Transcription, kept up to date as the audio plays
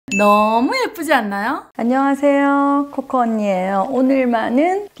너무 예쁘지 않나요? 안녕하세요, 코코 언니예요.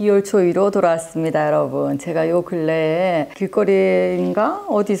 오늘만은 디올 조이로 돌아왔습니다, 여러분. 제가 요 근래에 길거리인가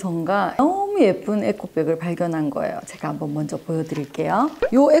어디선가 너무 예쁜 에코백을 발견한 거예요. 제가 한번 먼저 보여드릴게요.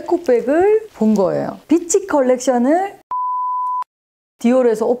 요 에코백을 본 거예요. 비치 컬렉션을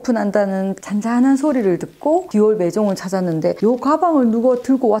디올에서 오픈한다는 잔잔한 소리를 듣고 디올 매종을 찾았는데 이 가방을 누가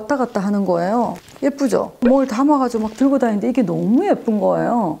들고 왔다 갔다 하는 거예요. 예쁘죠? 뭘 담아가지고 막 들고 다니는데 이게 너무 예쁜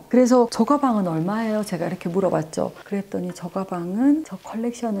거예요. 그래서 저 가방은 얼마예요? 제가 이렇게 물어봤죠. 그랬더니 저 가방은 저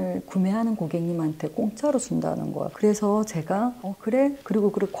컬렉션을 구매하는 고객님한테 공짜로 준다는 거예요. 그래서 제가 그래?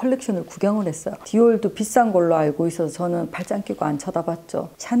 그리고 그 컬렉션을 구경을 했어요. 디올도 비싼 걸로 알고 있어서 저는 발짱 끼고 안 쳐다봤죠.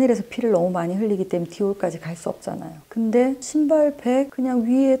 샤넬에서 피를 너무 많이 흘리기 때문에 디올까지 갈 수 없잖아요. 근데 신발백 그냥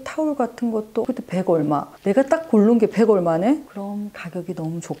위에 타올 같은 것도 그때 100 얼마. 내가 딱 고른 게 100 얼마네? 그럼 가격이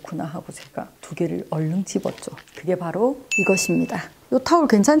너무 좋구나 하고 제가 두 개를 얼른 집었죠. 그게 바로 이것입니다. 이 타올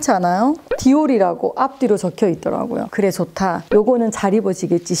괜찮지 않아요? 디올이라고 앞뒤로 적혀 있더라고요. 그래 좋다. 요거는 잘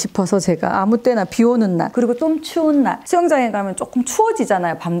입어지겠지 싶어서 제가 아무 때나 비 오는 날 그리고 좀 추운 날 수영장에 가면 조금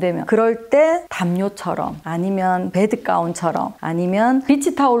추워지잖아요. 밤 되면. 그럴 때 담요처럼 아니면 베드가운처럼 아니면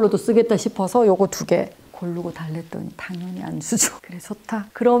비치타올로도 쓰겠다 싶어서 요거 두 개 고르고 달랬더니 당연히 안 주죠. 그래 좋다.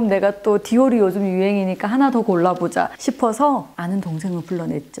 그럼 내가 또 디올이 요즘 유행이니까 하나 더 골라보자 싶어서 아는 동생을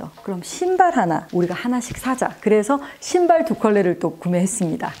불러냈죠. 그럼 신발 하나 우리가 하나씩 사자. 그래서 신발 두 컬레를 또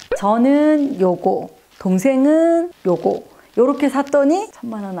구매했습니다. 저는 요거, 동생은 요거. 요렇게 샀더니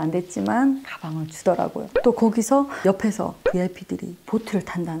 1000만 원 안 됐지만 가방을 주더라고요. 또 거기서 옆에서 VIP들이 보트를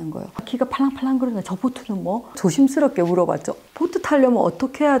탄다는 거예요. 키가 팔랑팔랑 그러는데 저 보트는 뭐? 조심스럽게 물어봤죠. 보트 타려면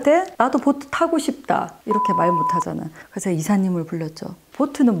어떻게 해야 돼? 나도 보트 타고 싶다. 이렇게 말 못하잖아. 그래서 이사님을 불렀죠.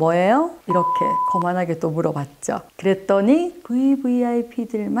 보트는 뭐예요? 이렇게 거만하게 또 물어봤죠. 그랬더니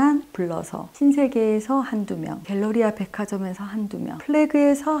VVIP들만 불러서 신세계에서 한두 명, 갤러리아 백화점에서 한두 명,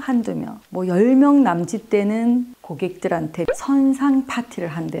 플래그에서 한두 명, 뭐 10명 남짓 되는 고객들한테 선상 파티를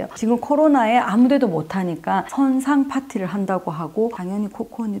한대요. 지금 코로나에 아무데도 못하니까 선상 파티를 한다고 하고 당연히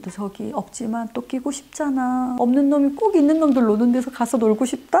코코 언니도 저기 없지만 또 끼고 싶잖아. 없는 놈이 꼭 있는 놈들 노는 데서 가서 놀고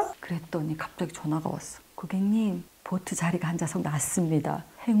싶다? 그랬더니 갑자기 전화가 왔어. 고객님 보트 자리가 한 좌석 났습니다.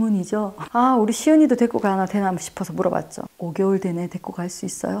 행운이죠? 아 우리 시은이도 데리고 가나 되나 싶어서 물어봤죠. 5개월 내내 데리고 갈 수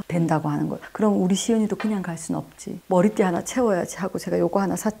있어요? 된다고 하는 거예요. 그럼 우리 시은이도 그냥 갈 순 없지. 머리띠 하나 채워야지 하고 제가 요거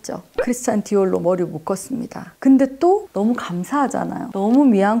하나 샀죠. 크리스찬 디올로 머리 묶었습니다. 근데 또 너무 감사하잖아요. 너무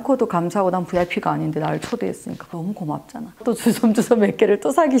미안코도 감사하고 난 VIP가 아닌데 나를 초대했으니까 너무 고맙잖아. 또 주섬주섬 몇 개를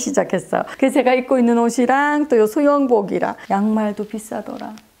또 사기 시작했어요. 그래서 제가 입고 있는 옷이랑 또 요 수영복이랑 양말도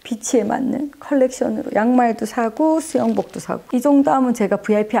비싸더라. 비치에 맞는 컬렉션으로 양말도 사고 수영복도 사고 이 정도 하면 제가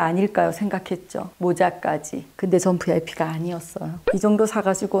VIP 아닐까요 생각했죠. 모자까지. 근데 전 VIP가 아니었어요. 이 정도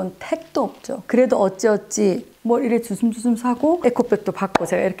사가지고는 택도 없죠. 그래도 어찌어찌 뭘 이래 주섬주섬 사고 에코백도 받고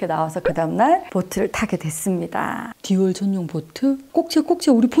제가 이렇게 나와서 그 다음날 보트를 타게 됐습니다. 디올 전용 보트? 꼭지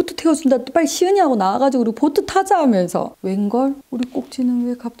우리 보트 태워준다. 빨리 시은이하고 나와가지고 우리 보트 타자 하면서 웬걸? 우리 꼭지는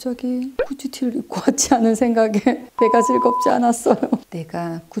왜 갑자기 구찌티를 입고 왔지 않은 생각에 배가 즐겁지 않았어요.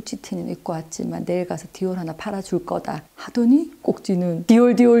 내가 구찌티는 입고 왔지만 내일 가서 디올 하나 팔아줄 거다 하더니 꼭지는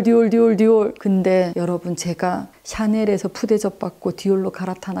디올. 근데 여러분 제가 샤넬에서 푸대접 받고 디올로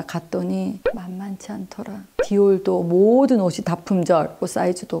갈아타나 갔더니 만만치 않더라. 디올도 모든 옷이 다 품절, 뭐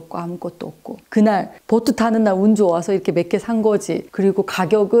사이즈도 없고 아무것도 없고 그날 보트 타는 날 운 좋아서 이렇게 몇 개 산 거지. 그리고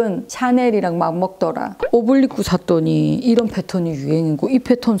가격은 샤넬이랑 막 먹더라. 오블리크 샀더니 이런 패턴이 유행이고 이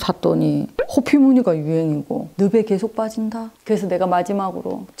패턴 샀더니 호피 무늬가 유행이고 늪에 계속 빠진다. 그래서 내가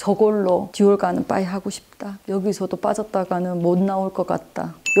마지막으로 저걸로 디올 가는 빠이 하고 싶다. 여기서도 빠졌다가는 못 나올 것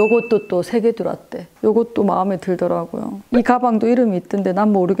같다. 요것도 또 3개 들어왔대. 요것도 마음에 들더라고요. 이 가방도 이름이 있던데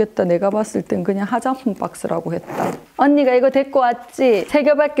난 모르겠다. 내가 봤을 땐 그냥 화장품 박스라고 했다. 언니가 이거 데리고 왔지?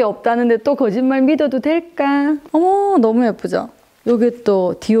 3개밖에 없다는데 또 거짓말 믿어도 될까? 어머 너무 예쁘죠? 요게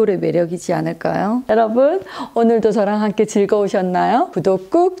또 디올의 매력이지 않을까요? 여러분 오늘도 저랑 함께 즐거우셨나요? 구독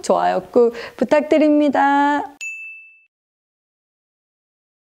꾹 좋아요 꾹 부탁드립니다.